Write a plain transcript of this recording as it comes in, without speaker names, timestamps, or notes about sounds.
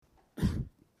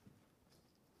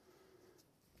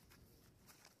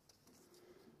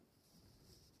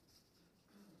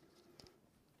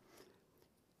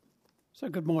So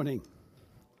good morning.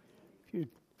 If you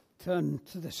turn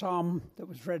to the psalm that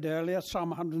was read earlier,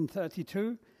 Psalm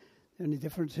 132, the only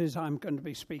difference is I'm going to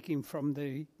be speaking from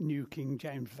the New King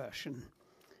James Version.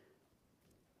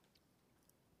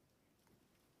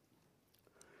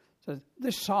 So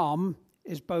this psalm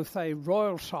is both a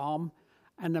royal psalm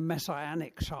and a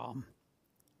messianic psalm.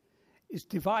 It's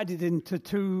divided into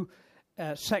two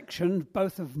sections,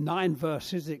 both of 9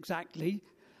 verses exactly.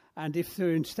 And if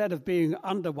they're, instead of being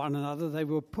under one another, they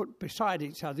were put beside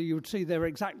each other, you would see they're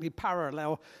exactly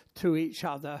parallel to each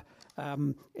other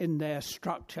in their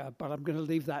structure. But I'm going to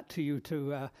leave that to you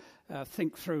to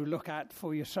think through, look at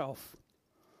for yourself.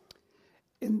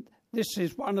 This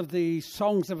is one of the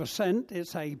songs of ascent.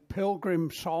 It's a pilgrim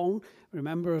song.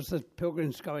 Remember, as the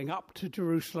pilgrims going up to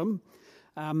Jerusalem,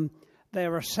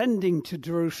 they're ascending to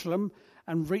Jerusalem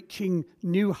and reaching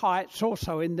new heights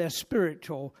also in their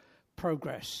spiritual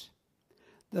progress.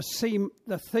 The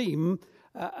theme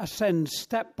ascends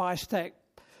step by step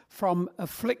from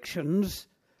afflictions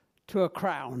to a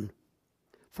crown,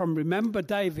 from remember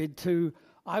David to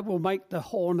I will make the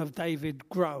horn of David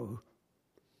grow.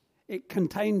 It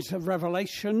contains a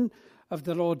revelation of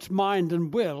the Lord's mind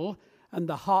and will and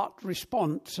the heart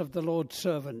response of the Lord's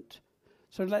servant.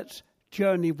 So let's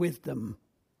journey with them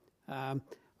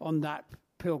on that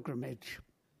pilgrimage.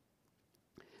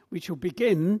 We shall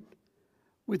begin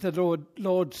with the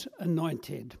Lord's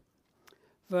anointed.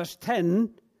 Verse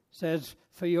 10 says,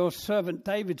 for your servant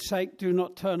David's sake, do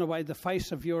not turn away the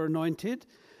face of your anointed.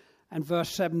 And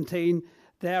verse 17,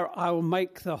 there I will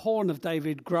make the horn of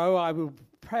David grow. I will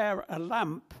prepare a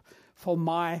lamp for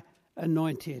my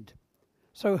anointed.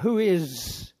 So who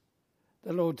is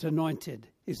the Lord's anointed?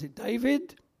 Is it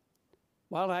David?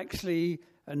 Well, actually,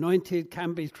 anointed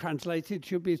can be translated,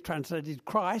 should be translated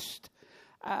Christ.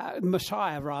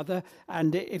 Messiah rather,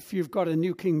 and if you've got a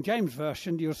New King James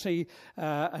Version, you'll see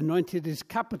anointed is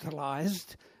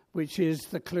capitalized, which is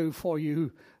the clue for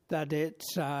you that it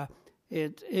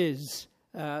is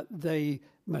the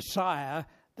Messiah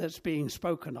that's being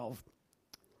spoken of.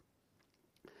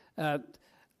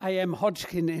 A.M.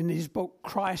 Hodgkin, in his book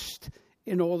Christ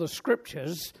in All the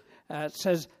Scriptures,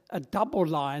 says a double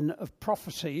line of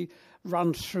prophecy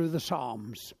runs through the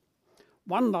Psalms.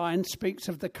 One line speaks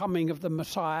of the coming of the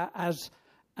Messiah as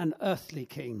an earthly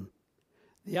king.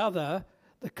 The other,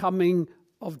 the coming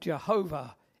of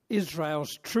Jehovah,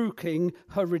 Israel's true king,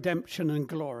 her redemption and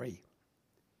glory.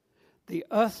 The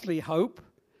earthly hope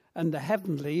and the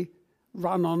heavenly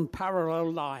run on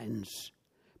parallel lines,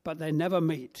 but they never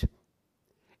meet.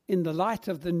 In the light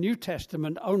of the New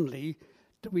Testament only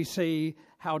do we see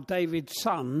how David's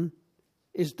son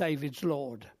is David's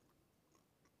Lord.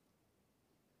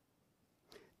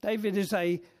 David is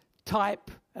a type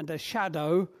and a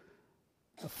shadow,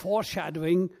 a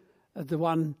foreshadowing of the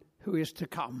one who is to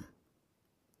come.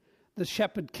 The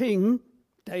shepherd king,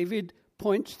 David,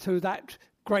 points to that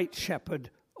great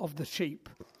shepherd of the sheep,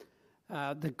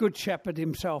 the good shepherd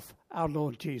himself, our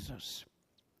Lord Jesus.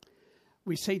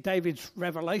 We see David's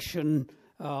revelation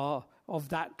of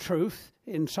that truth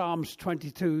in Psalms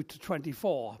 22 to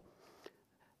 24.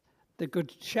 The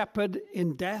good shepherd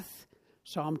in death,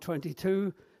 Psalm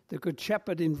 22, the good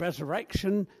shepherd in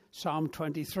resurrection, Psalm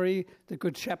 23, the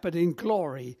good shepherd in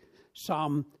glory,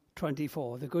 Psalm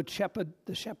 24, the good shepherd,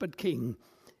 the shepherd king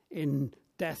in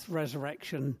death,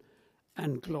 resurrection,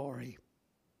 and glory.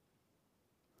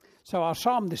 So our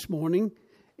psalm this morning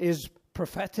is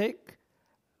prophetic,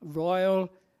 royal,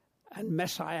 and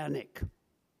messianic.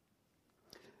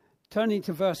 Turning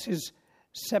to verses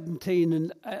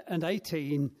 17 and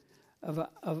 18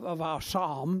 of our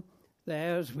psalm,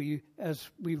 there, as we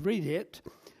read it,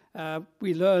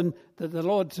 we learn that the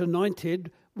Lord's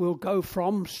anointed will go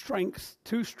from strength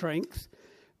to strength,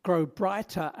 grow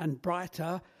brighter and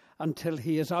brighter until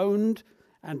he is owned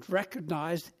and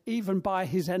recognized even by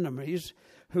his enemies,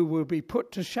 who will be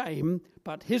put to shame,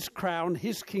 but his crown,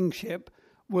 his kingship,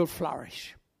 will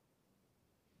flourish.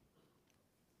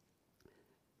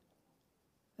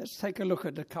 Let's take a look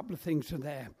at a couple of things from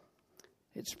there.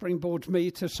 It springboards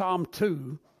me to Psalm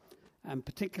 2, and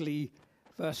particularly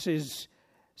verses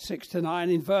 6 to 9.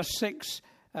 In verse 6,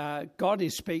 God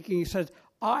is speaking. He says,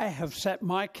 I have set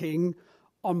my king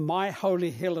on my holy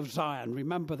hill of Zion.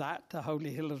 Remember that, the holy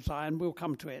hill of Zion. We'll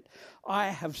come to it. I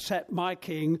have set my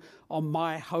king on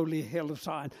my holy hill of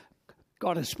Zion.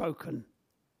 God has spoken.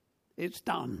 It's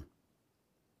done.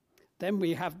 Then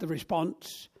we have the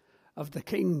response of the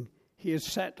king he has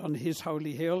set on his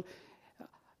holy hill.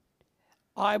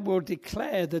 I will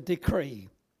declare the decree.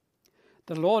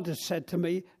 The Lord has said to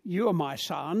me, you are my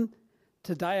son.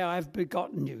 Today I have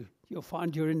begotten you. You'll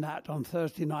find you're in that on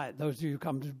Thursday night, those of you who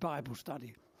come to Bible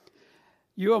study.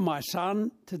 You are my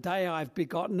son, today I've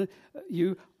begotten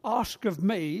you. Ask of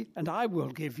me, and I will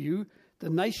give you the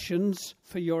nations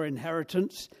for your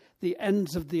inheritance, the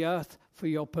ends of the earth for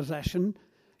your possession.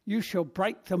 You shall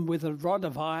break them with a rod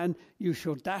of iron. You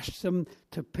shall dash them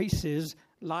to pieces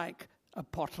like a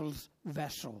potter's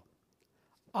vessel.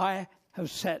 I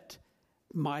have set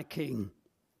my king.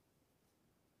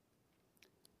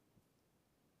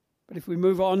 But if we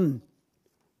move on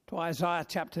to Isaiah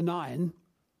chapter 9,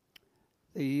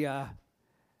 the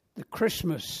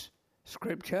Christmas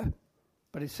scripture,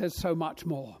 but it says so much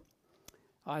more.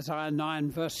 Isaiah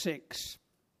 9 verse 6.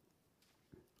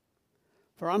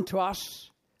 For unto us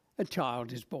a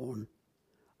child is born,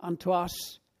 unto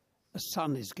us a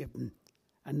son is given,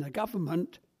 and the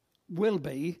government will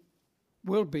be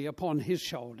upon his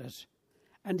shoulders,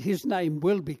 and his name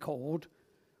will be called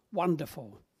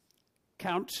Wonderful,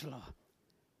 Counselor,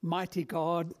 Mighty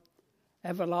God,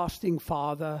 Everlasting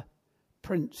Father,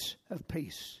 Prince of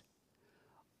Peace.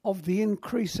 Of the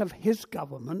increase of his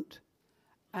government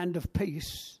and of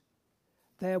peace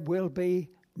there will be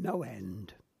no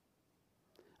end,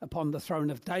 upon the throne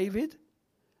of David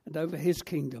and over his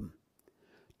kingdom,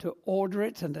 to order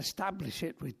it and establish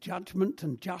it with judgment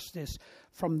and justice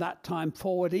from that time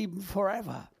forward, even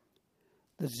forever.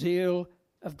 The zeal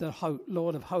of the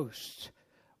Lord of hosts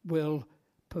will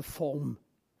perform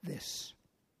this.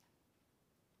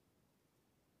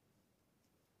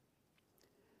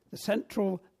 The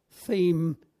central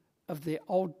theme of the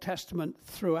Old Testament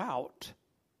throughout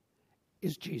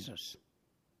is Jesus.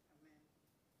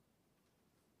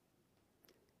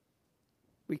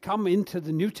 We come into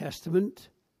the New Testament,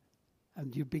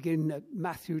 and you begin at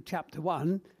Matthew chapter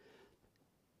 1.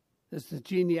 There's the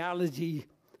genealogy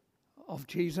of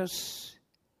Jesus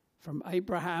from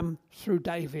Abraham through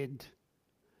David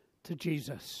to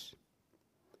Jesus.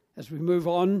 As we move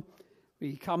on,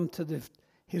 we come to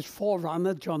his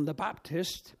forerunner, John the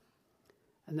Baptist.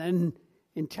 And then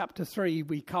in chapter 3,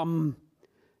 we come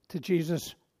to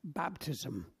Jesus'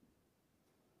 baptism.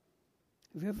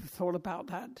 Have you ever thought about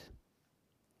that?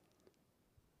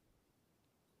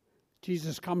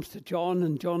 Jesus comes to John,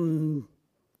 and John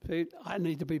said, I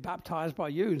need to be baptized by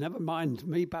you, never mind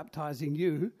me baptizing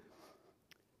you.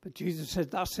 But Jesus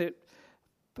said, thus it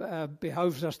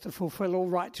behoves us to fulfill all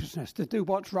righteousness, to do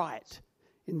what's right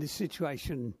in this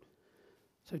situation.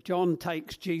 So John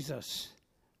takes Jesus,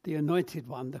 the anointed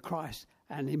one, the Christ,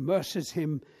 and immerses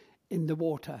him in the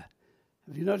water.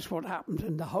 Have you noticed what happens?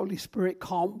 And the Holy Spirit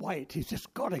can't wait. He's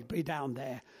just got to be down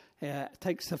there.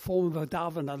 Takes the form of a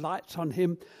dove and alights on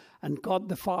him. And God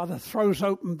the Father throws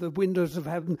open the windows of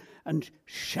heaven and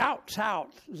shouts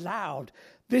out loud,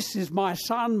 this is my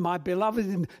Son, my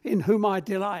beloved, in whom I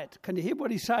delight. Can you hear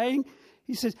what he's saying?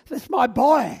 He says, that's my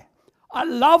boy. I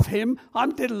love him.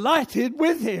 I'm delighted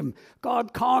with him.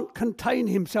 God can't contain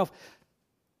himself.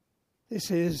 This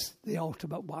is the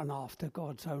ultimate one after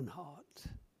God's own heart.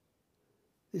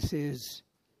 This is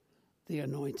the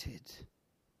anointed.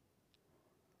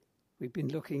 We've been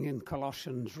looking in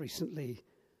Colossians recently,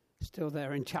 still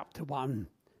there in chapter 1,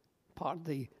 part of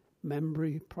the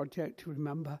memory project,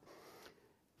 remember?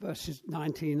 Verses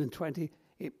 19 and 20.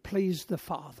 It pleased the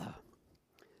Father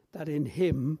that in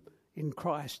him, in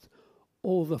Christ,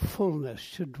 all the fullness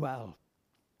should dwell.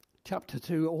 Chapter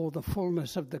 2, all the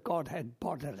fullness of the Godhead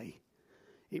bodily.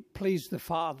 It pleased the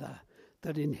Father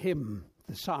that in him,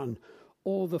 the Son,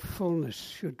 all the fullness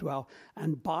should dwell,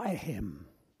 and by him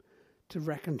to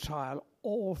reconcile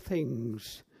all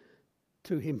things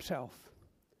to himself.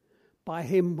 By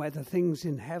him, whether things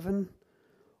in heaven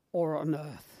or on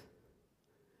earth,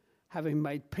 having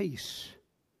made peace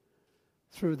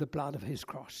through the blood of his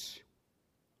cross.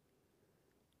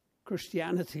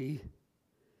 Christianity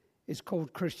is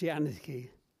called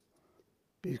Christianity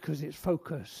because its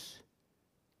focus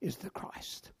is the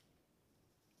Christ.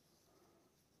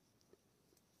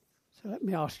 So let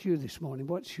me ask you this morning,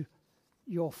 what's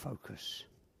your focus?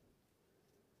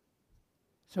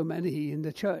 So many in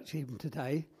the church even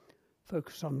today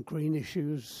focus on green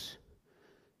issues,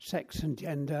 sex and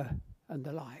gender and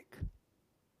the like.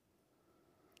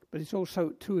 But it's also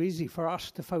too easy for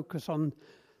us to focus on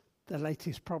the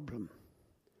latest problem,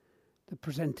 the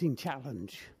presenting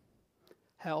challenge,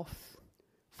 health,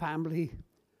 family,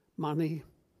 money,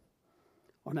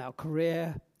 on our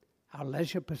career, our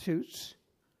leisure pursuits.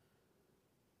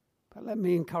 But let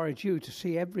me encourage you to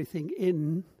see everything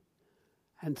in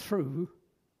and through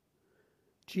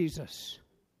Jesus.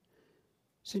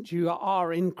 Since you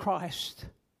are in Christ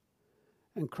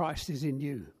and Christ is in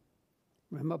you.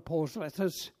 Remember Paul's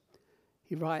letters?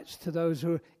 he writes to those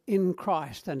who are in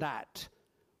Christ and at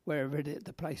wherever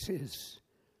the place is.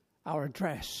 Our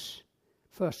address,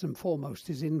 first and foremost,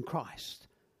 is in Christ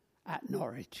at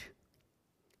Norwich.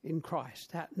 In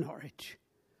Christ at Norwich.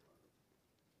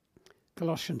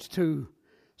 Colossians 2,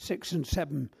 6 and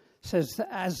 7 says that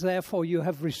as therefore you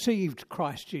have received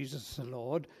Christ Jesus the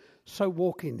Lord, so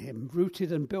walk in him,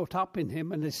 rooted and built up in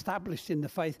him and established in the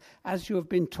faith as you have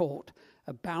been taught,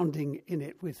 abounding in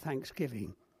it with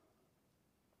thanksgiving.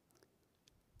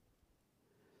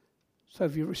 So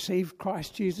have you received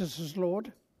Christ Jesus as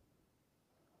Lord?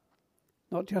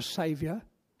 Not just Saviour.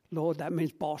 Lord, that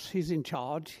means boss. He's in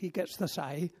charge. He gets the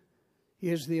say. He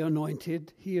is the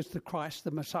anointed. He is the Christ,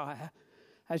 the Messiah.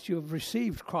 As you have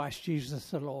received Christ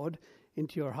Jesus the Lord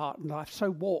into your heart and life, so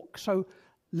walk, so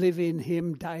live in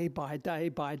him day by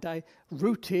day,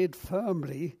 rooted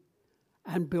firmly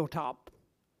and built up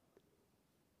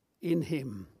in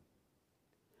him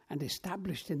and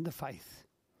established in the faith,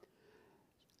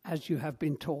 as you have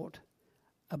been taught,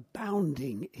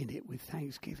 abounding in it with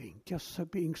thanksgiving. Just so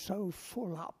being so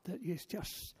full up that it's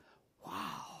just,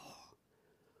 wow,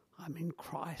 I'm in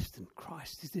Christ and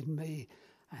Christ is in me.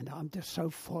 And I'm just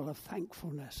so full of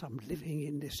thankfulness. I'm living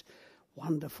in this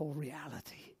wonderful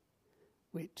reality,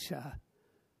 which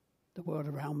the world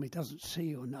around me doesn't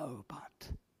see or know, but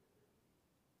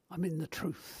I'm in the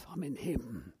truth. I'm in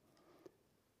him.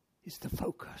 It's the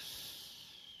focus.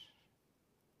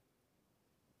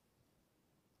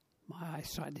 My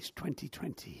eyesight is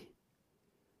 20/20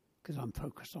 because I'm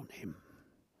focused on him,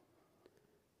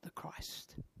 the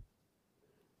Christ,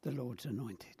 the Lord's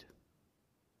anointed.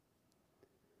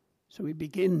 So we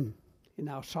begin in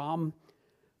our psalm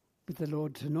with the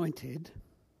Lord's anointed,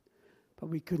 but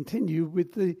we continue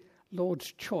with the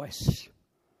Lord's choice,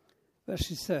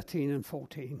 verses 13 and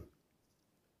 14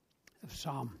 of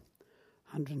Psalm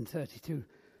 132.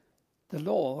 The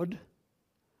Lord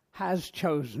has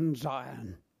chosen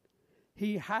Zion.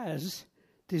 He has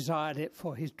desired it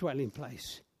for his dwelling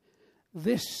place.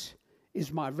 This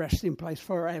is my resting place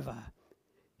forever.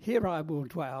 Here I will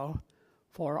dwell,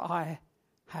 for I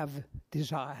have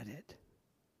desired it.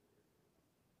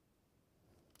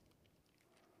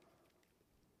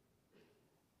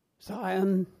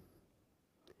 Zion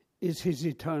is his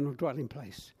eternal dwelling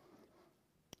place.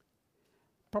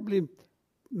 Probably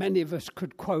many of us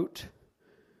could quote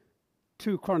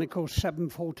 2 Chronicles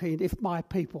 7:14, if my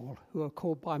people who are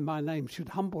called by my name should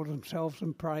humble themselves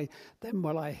and pray, then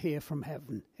will I hear from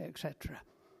heaven, etc.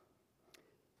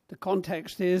 The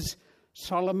context is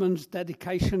Solomon's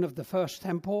dedication of the first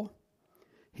temple.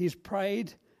 He's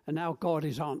prayed, and now God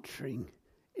is answering,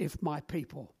 if my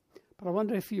people. But I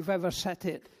wonder if you've ever set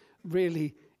it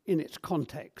really in its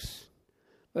context.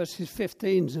 Verses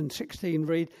 15 and 16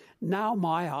 read, now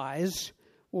my eyes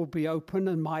will be open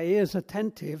and my ears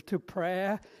attentive to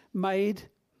prayer made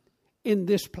in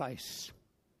this place.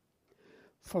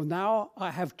 For now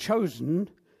I have chosen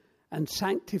and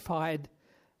sanctified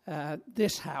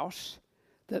this house,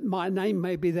 that my name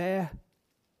may be there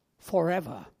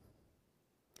forever.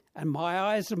 And my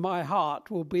eyes and my heart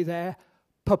will be there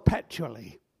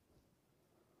perpetually.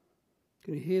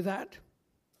 Can you hear that?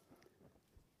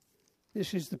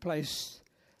 This is the place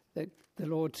that the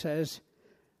Lord says,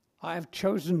 I have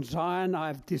chosen Zion, I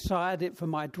have desired it for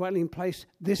my dwelling place.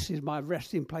 This is my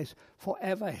resting place.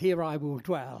 Forever here I will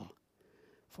dwell,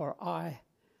 for I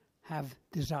have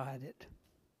desired it.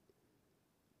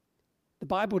 The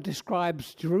Bible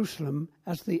describes Jerusalem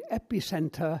as the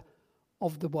epicenter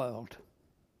of the world.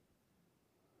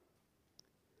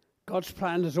 God's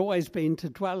plan has always been to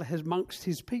dwell amongst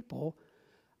his people,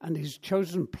 and his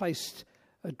chosen place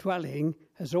of dwelling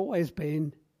has always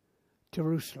been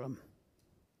Jerusalem.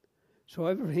 So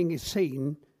everything is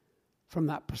seen from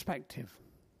that perspective.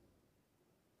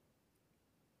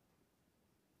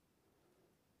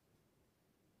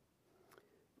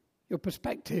 Your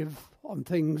perspective on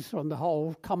things on the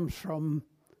whole comes from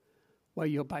where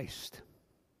you're based.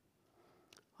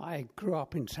 I grew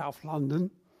up in South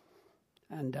London,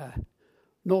 and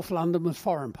North London was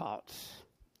foreign parts.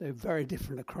 They're very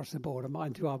different across the border.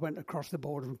 Mind you, I went across the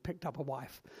border and picked up a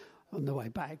wife on the way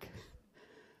back.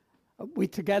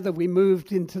 We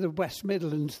moved into the West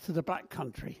Midlands to the Black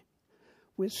Country.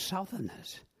 We're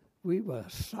Southerners. We were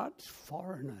such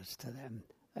foreigners to them.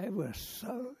 They were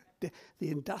so the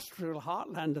industrial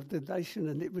heartland of the nation,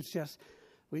 and it was just,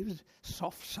 we were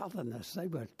soft Southerners. They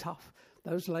were tough.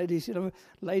 Those ladies,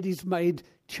 ladies made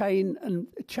chain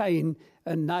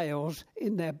and nails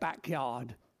in their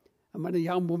backyard. And when a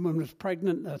young woman was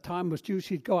pregnant, the time was due,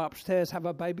 she'd go upstairs, have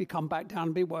a baby, come back down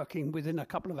and be working within a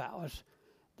couple of hours.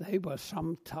 They were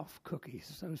some tough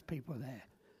cookies, those people there.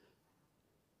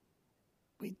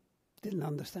 didn't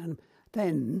understand.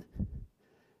 Then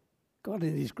God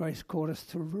in his grace called us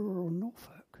to rural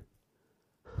Norfolk.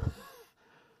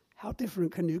 How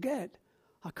different can you get?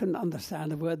 I couldn't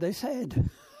understand a word they said.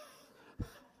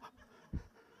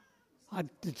 I'd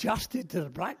adjusted to the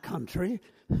black country,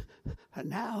 and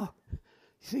now,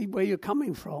 see where you're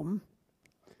coming from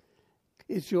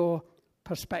is your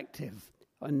perspective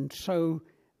in so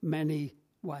many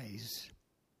ways.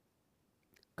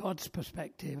 God's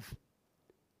perspective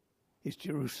is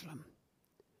Jerusalem,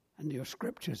 and your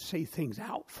scriptures see things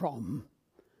out from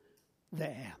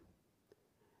there.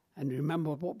 And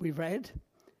remember what we read?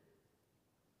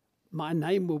 My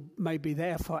name may be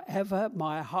there forever.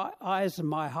 My eyes and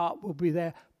my heart will be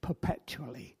there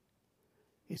perpetually.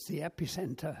 It's the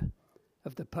epicenter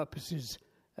of the purposes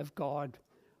of God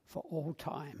for all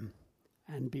time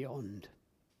and beyond.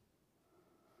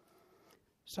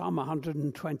 Psalm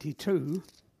 122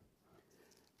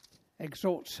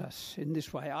 exhorts us in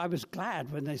this way. I was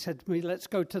glad when they said to me, let's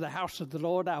go to the house of the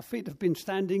Lord. Our feet have been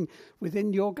standing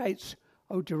within your gates,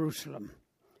 O Jerusalem.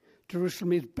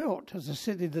 Jerusalem is built as a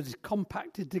city that is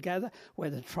compacted together, where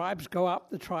the tribes go up,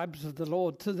 the tribes of the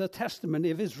Lord, to the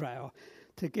testimony of Israel,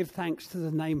 to give thanks to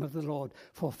the name of the Lord.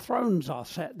 For thrones are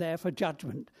set there for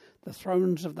judgment, the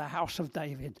thrones of the house of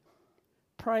David.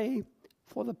 Pray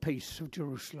for the peace of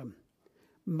Jerusalem.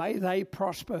 May they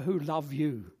prosper who love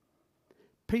you.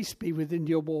 Peace be within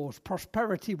your walls,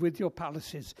 prosperity with your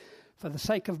palaces. For the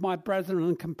sake of my brethren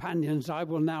and companions, I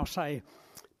will now say,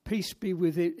 peace be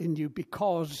within you,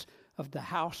 because of the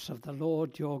house of the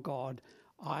Lord your God.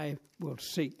 I will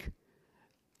seek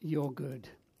your good.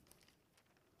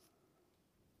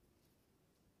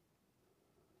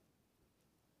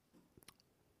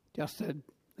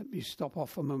 Let me stop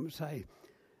off a moment and say,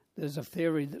 there's a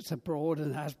theory that's abroad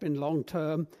and has been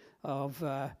long-term of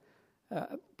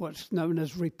what's known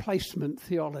as replacement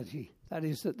theology. That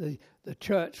is, that the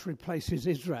church replaces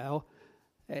Israel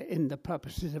in the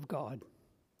purposes of God.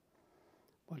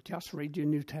 Well, just read your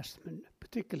New Testament,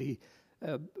 particularly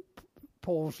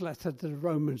Paul's letter to the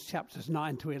Romans, chapters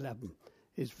 9 to 11,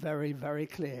 is very, very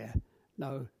clear.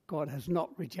 No, God has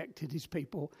not rejected his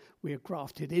people. We are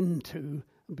grafted into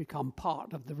and become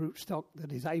part of the rootstock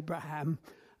that is Abraham,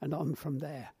 and on from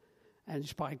there. And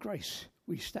it's by grace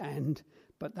we stand,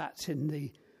 but that's in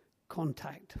the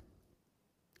context.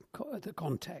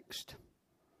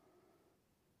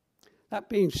 That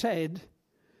being said,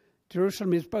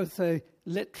 Jerusalem is both a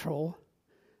literal,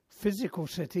 physical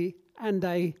city and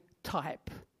a type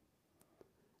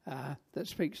that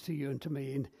speaks to you and to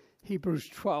me. In Hebrews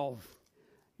 12,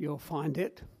 you'll find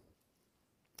it.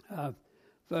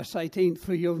 Verse 18,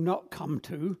 for you have not come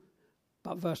to,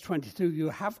 but verse 22, you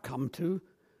have come to.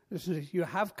 You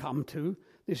have come to.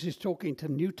 This is talking to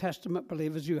New Testament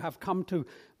believers. You have come to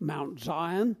Mount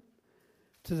Zion,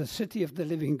 to the city of the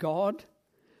living God,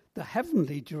 the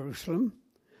heavenly Jerusalem,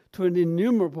 to an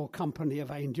innumerable company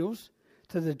of angels,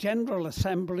 to the general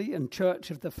assembly and church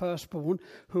of the firstborn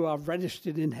who are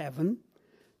registered in heaven,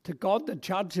 to God the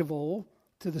judge of all,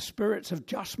 to the spirits of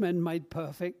just men made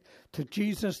perfect, to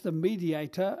Jesus the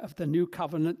mediator of the new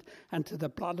covenant, and to the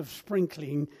blood of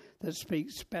sprinkling that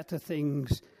speaks better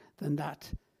things than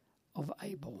that of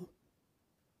Abel.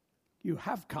 You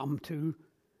have come to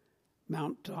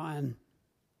Mount Zion,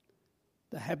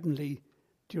 the heavenly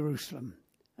Jerusalem,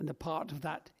 and a part of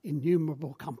that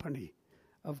innumerable company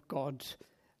of God's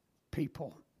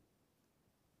people.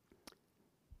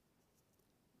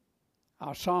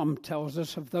 Our psalm tells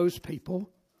us of those people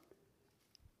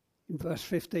in verse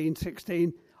 15,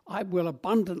 16, I will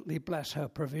abundantly bless her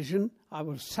provision. I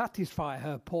will satisfy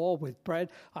her poor with bread.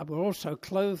 I will also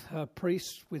clothe her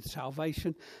priests with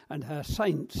salvation, and her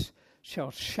saints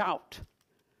shall shout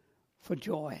for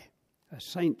joy. Her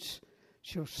saints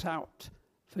shall shout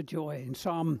for joy. In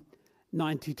Psalm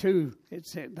 92,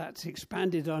 that's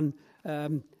expanded on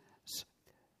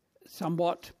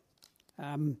somewhat.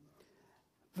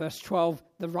 Verse 12,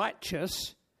 the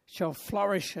righteous shall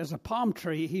flourish as a palm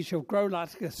tree. He shall grow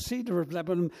like a cedar of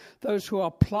Lebanon. Those who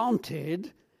are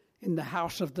planted in the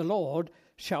house of the Lord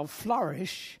shall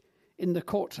flourish in the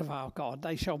courts of our God.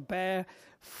 They shall bear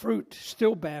fruit,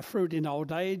 still bear fruit in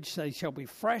old age. They shall be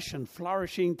fresh and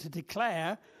flourishing to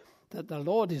declare that the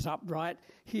Lord is upright.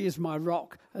 He is my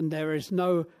rock, and there is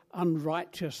no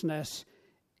unrighteousness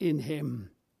in him.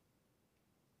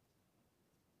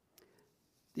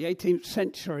 The 18th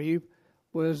century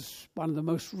was one of the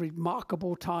most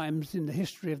remarkable times in the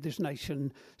history of this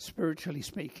nation, spiritually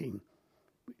speaking.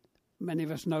 Many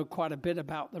of us know quite a bit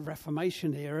about the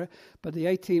Reformation era, but the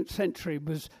 18th century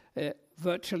was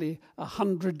virtually a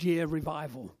 100-year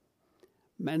revival.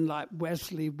 men like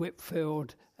Wesley,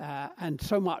 Whitfield, and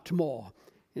so much more.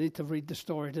 You need to read the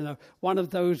story to know. One of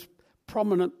those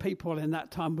prominent people in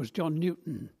that time was John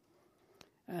Newton.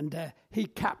 And he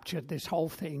captured this whole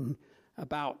thing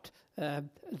about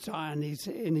Zion. He's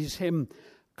in his hymn,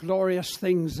 "Glorious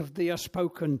things of thee are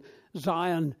spoken,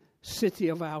 Zion, city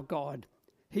of our God.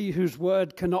 He whose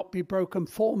word cannot be broken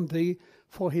formed thee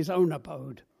for his own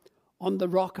abode. On the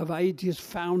rock of ages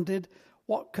founded,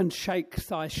 what can shake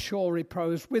thy sure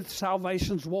repose? With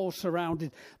salvation's wall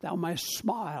surrounded, thou mayst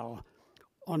smile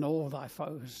on all thy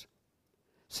foes.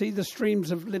 See the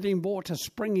streams of living water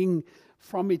springing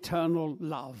from eternal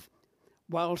love.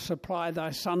 Well supply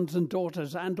thy sons and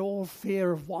daughters, and all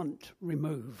fear of want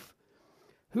remove.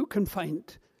 Who can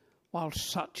faint while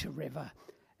such a river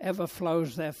ever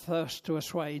flows their thirst to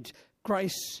assuage?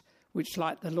 Grace, which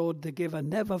like the Lord the giver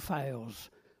never fails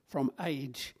from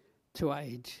age to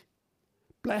age.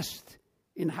 Blessed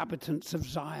inhabitants of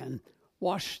Zion,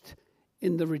 washed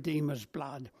in the Redeemer's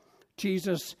blood.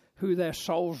 Jesus, who their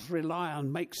souls rely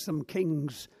on, makes them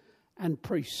kings and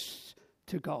priests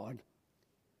to God.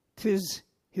 'Tis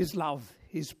his love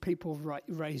his people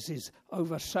raises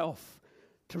over self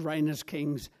to reign as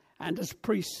kings, and as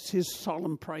priests his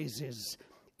solemn praises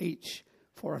each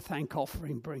for a thank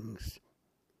offering brings.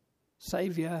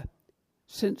 Saviour,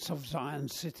 since of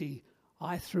Zion's city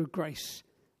I through grace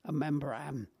a member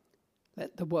am,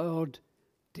 let the world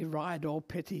deride or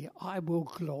pity, I will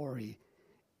glory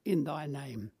in thy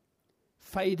name.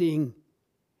 Fading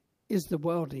is the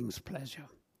worldling's pleasure,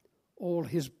 all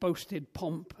his boasted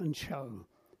pomp and show.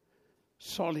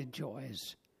 Solid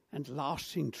joys and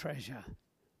lasting treasure,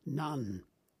 none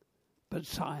but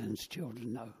Zion's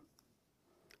children know.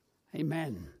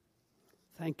 Amen.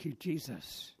 Thank you,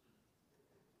 Jesus.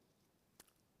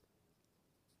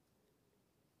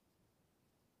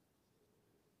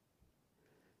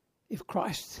 If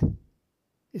Christ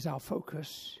is our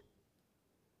focus,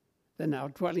 then our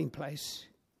dwelling place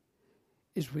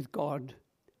is with God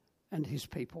and his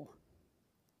people.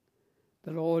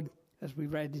 The Lord, as we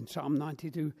read in Psalm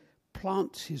 92,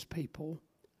 plants his people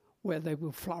where they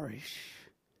will flourish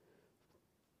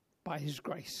by his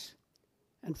grace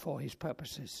and for his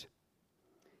purposes.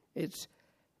 It's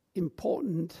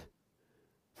important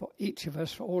for each of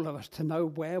us, for all of us, to know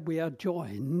where we are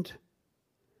joined,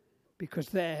 because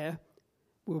there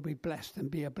we'll be blessed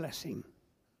and be a blessing.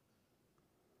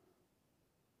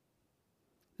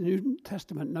 The New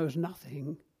Testament knows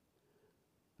nothing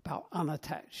about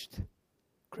unattached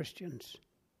Christians.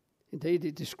 Indeed,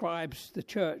 it describes the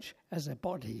church as a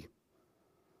body,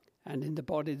 and in the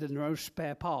body there are no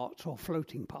spare parts or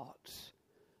floating parts.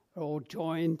 They're all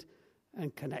joined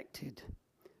and connected,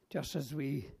 just as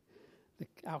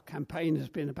our campaign has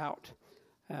been about,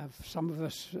 some of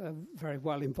us very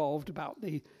well involved about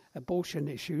the abortion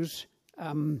issues.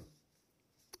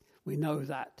 We know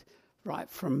that right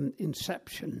from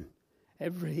inception,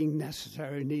 everything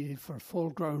necessary needed for a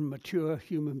full-grown, mature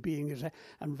human being is there,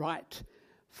 and right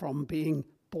from being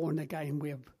born again, we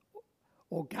have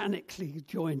organically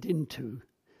joined into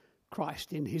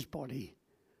Christ in his body,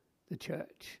 the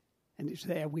church. And it's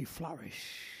there we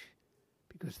flourish,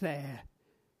 because there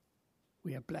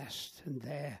we are blessed and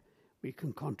there we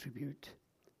can contribute.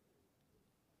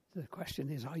 The question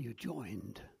is, are you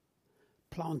joined,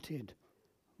 planted,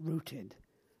 rooted?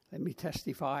 Let me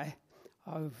testify,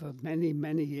 over many,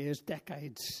 many years,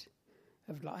 decades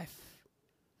of life,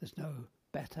 there's no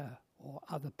better or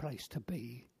other place to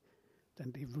be than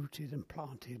be rooted and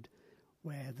planted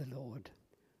where the Lord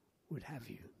would have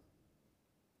you.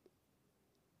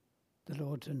 The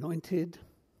Lord's anointed,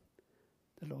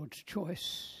 the Lord's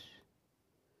choice.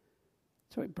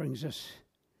 So it brings us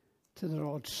to the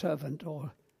Lord's servant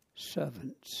or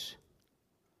servants.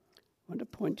 I want to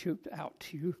point out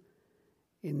to you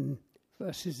in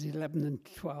verses 11 and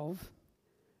 12,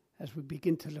 as we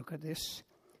begin to look at this.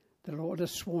 The Lord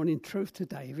has sworn in truth to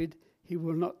David, he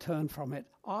will not turn from it.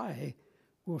 I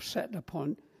will set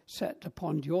upon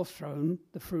your throne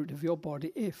the fruit of your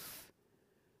body, if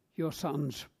your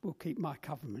sons will keep my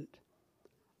covenant.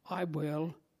 I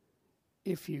will,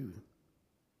 if you.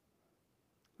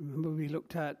 Remember we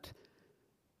looked at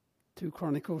 2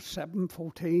 Chronicles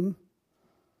 7:14.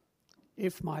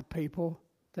 If my people,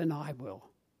 then I will.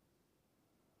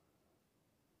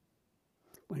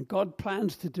 When God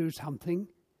plans to do something,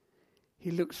 he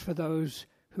looks for those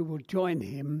who will join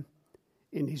him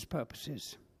in his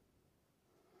purposes.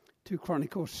 2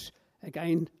 Chronicles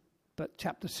again, but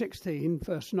chapter 16,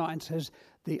 verse 9 says,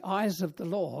 the eyes of the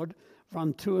Lord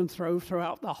run to and fro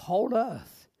throughout the whole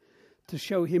earth to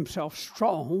show himself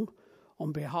strong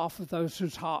on behalf of those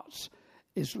whose hearts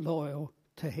is loyal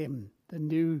to him. The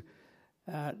New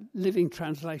Living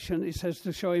Translation, it says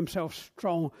to show himself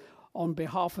strong on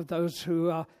behalf of those who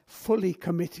are fully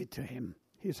committed to him.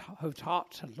 His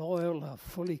hearts are loyal, are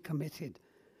fully committed.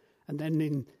 And then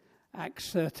in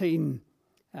Acts 13,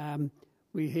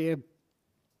 we hear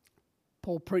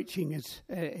Paul preaching as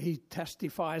he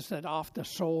testifies that after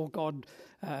Saul, God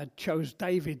chose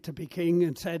David to be king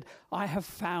and said, I have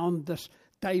found this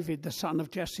David, the son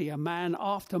of Jesse, a man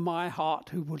after my heart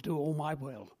who will do all my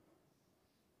will.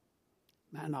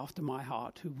 Man after my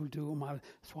heart who will do all my will.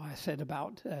 That's why I said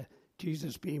about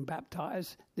Jesus being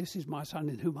baptized, this is my son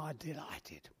in whom I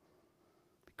delighted.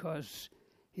 Because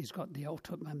he's got the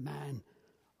ultimate man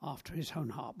after his own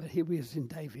heart. But here he is in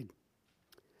David.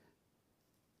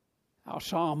 Our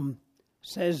psalm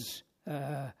says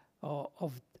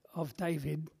of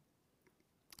David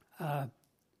that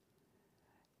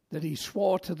he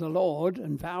swore to the Lord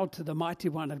and vowed to the Mighty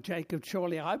One of Jacob,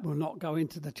 surely I will not go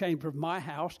into the chamber of my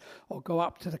house or go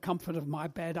up to the comfort of my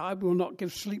bed. I will not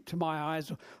give sleep to my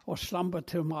eyes or slumber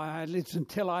to my eyelids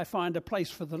until I find a place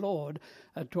for the Lord,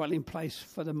 a dwelling place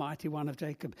for the Mighty One of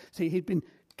Jacob. See, he'd been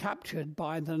captured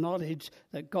by the knowledge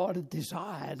that God had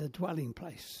desired a dwelling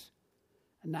place.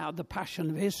 And now the passion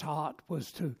of his heart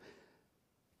was to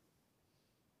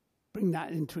bring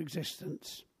that into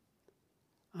existence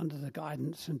under the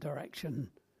guidance and direction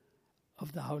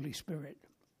of the Holy Spirit.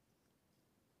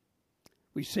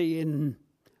 We see in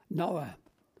Noah,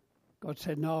 God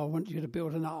said, Noah, I want you to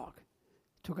build an ark.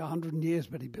 It took 100 years,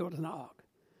 but he built an ark.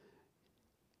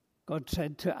 God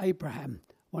said to Abraham,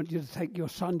 I want you to take your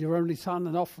son, your only son,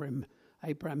 and offer him.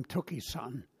 Abraham took his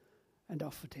son and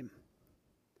offered him.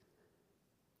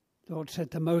 The Lord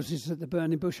said to Moses at the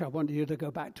burning bush, I want you to go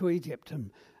back to Egypt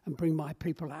and bring my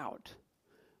people out.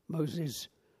 Moses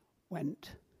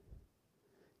went.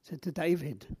 Said to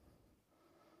David,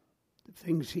 the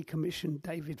things he commissioned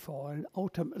David for. And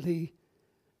ultimately,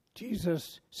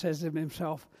 Jesus says of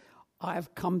himself, I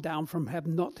have come down from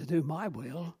heaven not to do my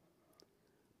will,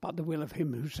 but the will of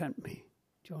him who sent me.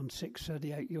 John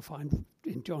 6:38, you'll find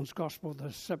in John's Gospel,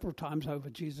 there's several times over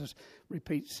Jesus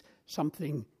repeats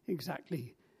something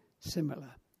exactly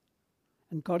similar.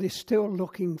 And God is still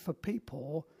looking for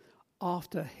people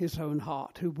after his own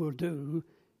heart who will do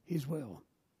his will.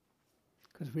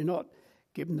 Because we're not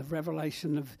given the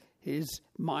revelation of his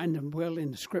mind and will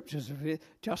in the scriptures of it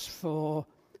just for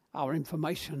our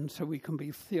information so we can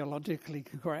be theologically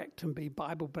correct and be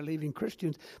Bible-believing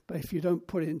Christians. But if you don't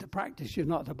put it into practice, you're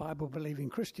not a Bible-believing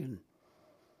Christian.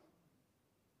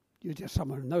 You're just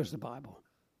someone who knows the Bible.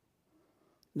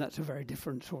 And that's a very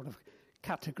different sort of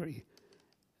category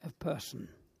of person.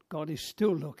 God is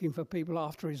still looking for people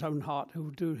after his own heart who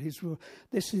will do his will.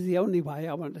 This is the only way,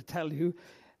 I want to tell you,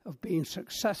 of being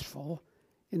successful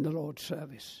in the Lord's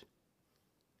service.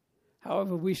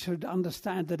 However, we should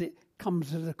understand that it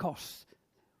comes at a cost.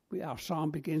 Our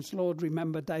psalm begins, Lord,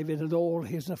 remember David and all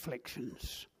his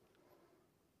afflictions.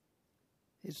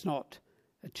 It's not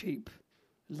a cheap,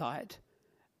 light,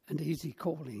 and easy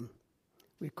calling.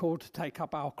 We're called to take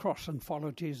up our cross and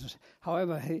follow Jesus.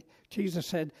 However, Jesus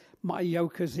said, my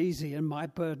yoke is easy and my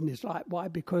burden is light. Why?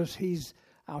 Because he's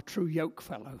our true yoke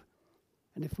fellow.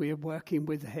 And if we are working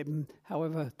with him,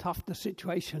 however tough the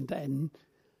situation, then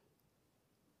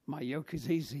my yoke is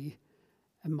easy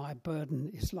and my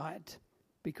burden is light.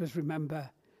 Because remember,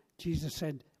 Jesus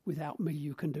said, without me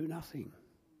you can do nothing.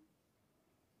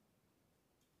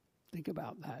 Think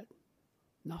about that.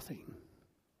 Nothing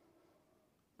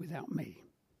without me.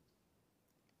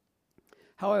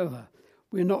 However,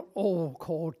 we're not all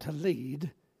called to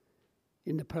lead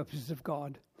in the purposes of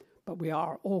God, but we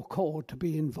are all called to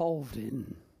be involved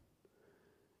in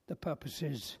the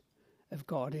purposes of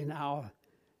God in our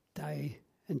day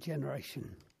and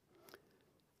generation.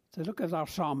 So look at our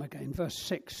psalm again, verse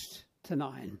 6 to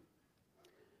 9.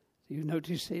 You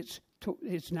notice it's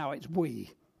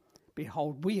we.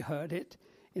 Behold, we heard it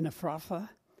in Ephrathah.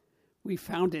 We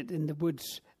found it in the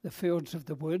woods, the fields of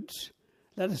the woods.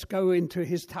 Let us go into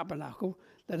his tabernacle.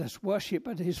 Let us worship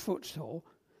at his footstool.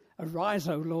 Arise,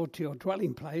 O Lord, to your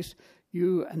dwelling place,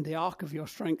 you and the ark of your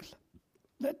strength.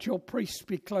 Let your priests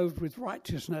be clothed with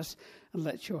righteousness, and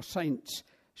let your saints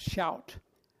shout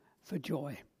for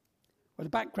joy. Well, the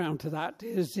background to that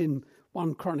is in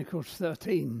 1 Chronicles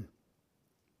 13,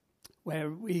 where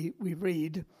we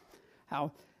read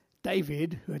how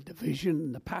David, who had the vision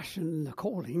and the passion and the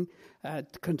calling,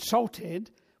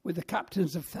 consulted with the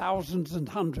captains of thousands and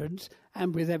hundreds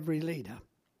and with every leader.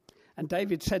 And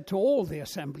David said to all the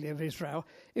assembly of Israel,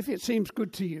 if it seems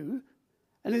good to you,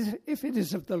 and if it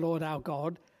is of the Lord our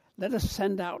God, let us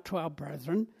send out to our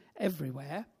brethren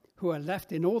everywhere who are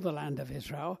left in all the land of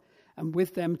Israel, and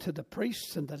with them to the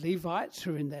priests and the Levites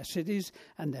who are in their cities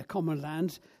and their common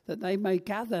lands, that they may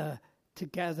gather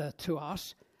together to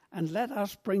us, and let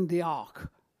us bring the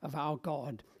ark of our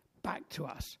God back to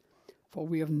us. For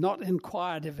we have not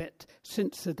inquired of it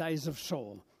since the days of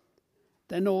Saul.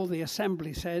 Then all the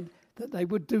assembly said that they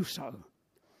would do so,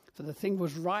 for the thing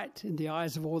was right in the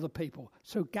eyes of all the people.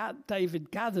 So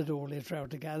David gathered all Israel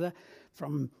together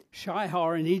from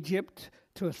Shihor in Egypt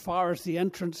to as far as the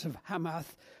entrance of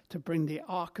Hamath, to bring the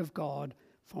ark of God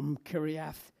from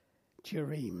Kiriath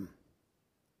Jearim.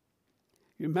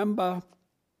 You remember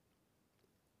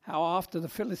how after the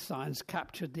Philistines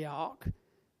captured the ark,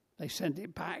 they sent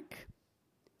it back,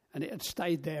 and it had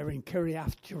stayed there in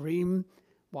Kiriath Jearim.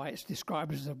 Why it's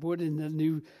described as a wood in the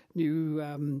new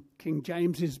King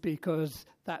James is because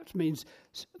that means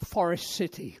forest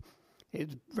city. It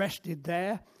rested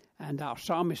there. And our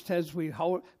psalmist says,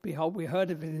 behold, we heard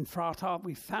of it in Phratah,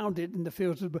 we found it in the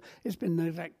fields of... It's been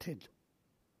neglected.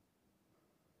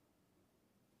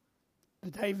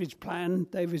 But David's plan,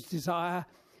 David's desire,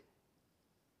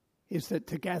 is that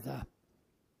together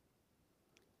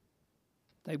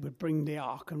they would bring the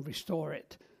ark and restore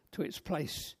it to its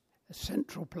place, a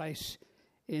central place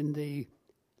in the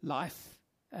life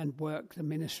and work, the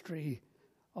ministry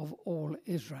of all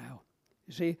Israel.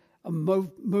 You see, a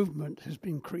movement has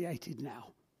been created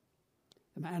now.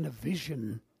 The man of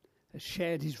vision has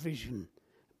shared his vision.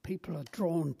 People are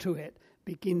drawn to it,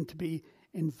 begin to be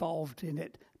involved in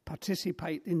it,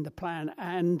 participate in the plan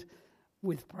and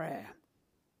with prayer.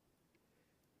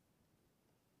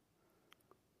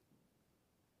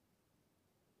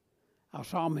 Our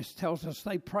psalmist tells us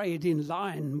they prayed in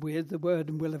line with the word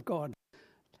and will of God.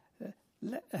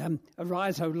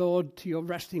 Arise, O Lord, to your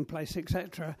resting place,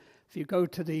 etc. If you go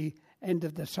to the end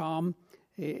of the psalm,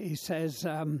 he says,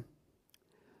 I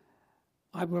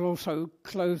will also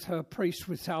clothe her priests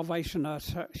with salvation, her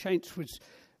saints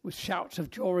with shouts of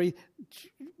joy,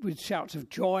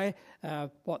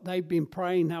 what they've been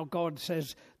praying, now God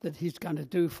says that he's going to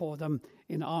do for them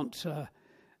in answer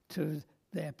to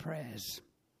their prayers.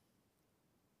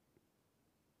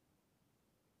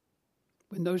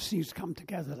 When those things come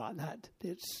together like that,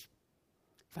 it's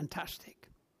fantastic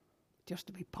just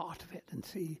to be part of it and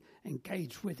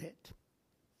engage with it.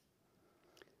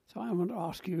 So I want to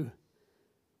ask you,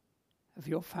 have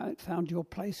you found your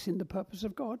place in the purpose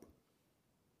of God?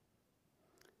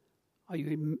 Are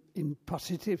you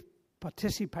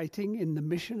participating in the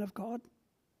mission of God?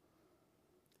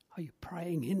 Are you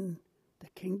praying in the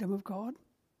kingdom of God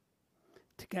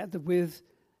together with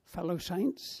fellow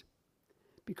saints?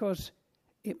 Because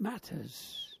it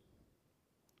matters.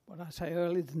 What I say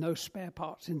earlier, there's no spare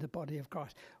parts in the body of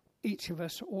Christ. Each of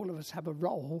us, all of us, have a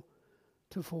role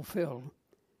to fulfill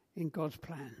in God's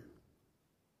plan.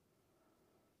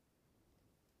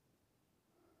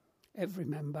 Every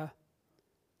member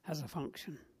has a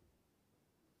function.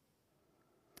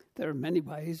 There are many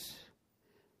ways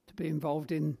to be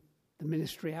involved in the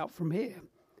ministry out from here.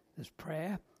 There's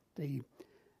prayer. The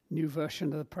new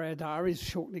version of the prayer diary is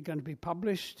shortly going to be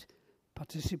published.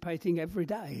 Participating every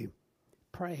day,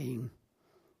 praying,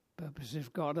 purposes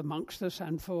of God amongst us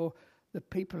and for the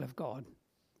people of God.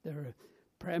 There are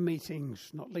prayer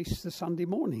meetings, not least the Sunday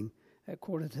morning at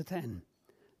 10:15.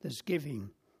 There's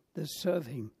giving, there's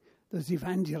serving, there's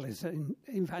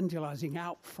evangelizing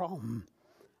out from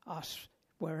us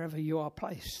wherever you are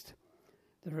placed.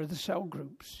 There are the cell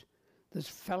groups. There's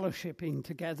fellowshipping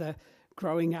together,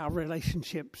 growing our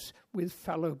relationships with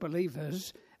fellow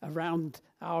believers around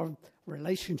our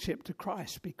relationship to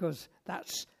Christ, because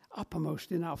that's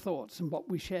uppermost in our thoughts and what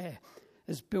we share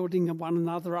is building one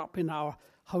another up in our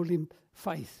holy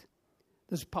faith.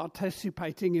 There's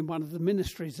participating in one of the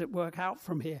ministries that work out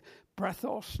from here.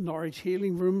 Brethos, Norwich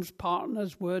Healing Rooms,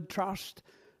 Partners, Word Trust,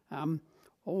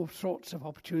 all sorts of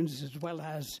opportunities as well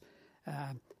as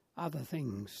other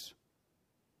things.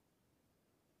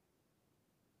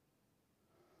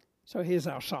 So here's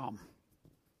our psalm.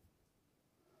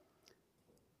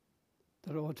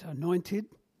 The Lord's anointed,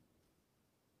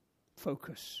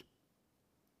 focus.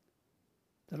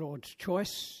 The Lord's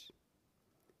choice,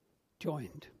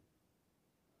 joined.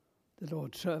 The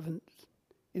Lord's servant,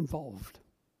 involved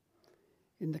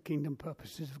in the kingdom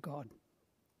purposes of God.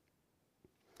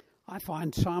 I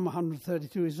find Psalm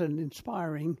 132 is an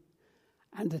inspiring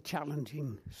and a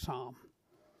challenging psalm.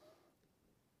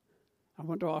 I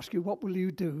want to ask you, what will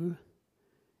you do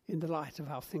in the light of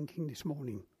our thinking this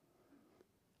morning?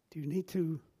 Do you need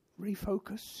to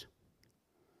refocus?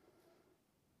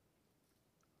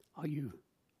 Are you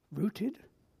rooted?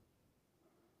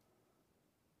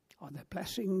 Are there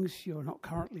blessings you're not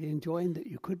currently enjoying that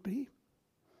you could be?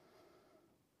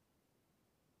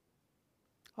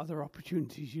 other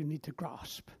opportunities you need to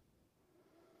grasp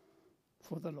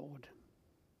for the Lord.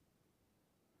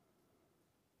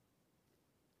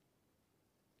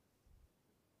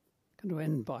 I'm going to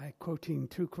end by quoting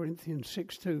 2 Corinthians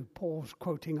 6:2. Paul's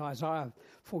quoting Isaiah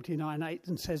 49:8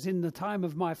 and says, "In the time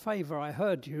of my favour I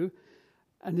heard you,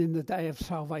 and in the day of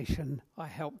salvation I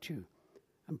helped you."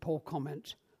 And Paul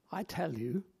comments, I tell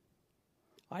you,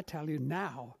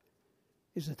 now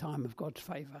is the time of God's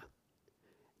favour.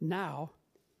 Now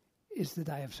is the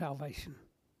day of salvation.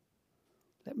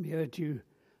 Let me urge you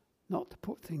not to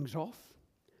put things off.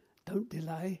 Don't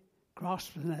delay.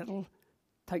 Grasp the nettle.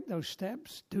 Take those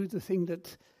steps. Do the thing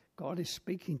that God is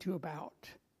speaking to you about.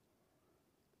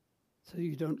 So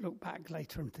you don't look back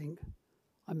later and think,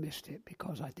 I missed it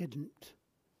because I didn't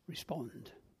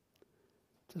respond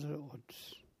to the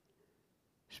Lord's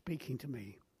speaking to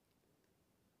me.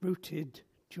 Rooted,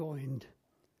 joined,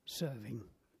 serving.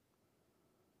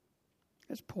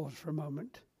 Let's pause for a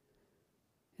moment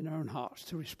in our own hearts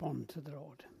to respond to the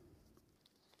Lord.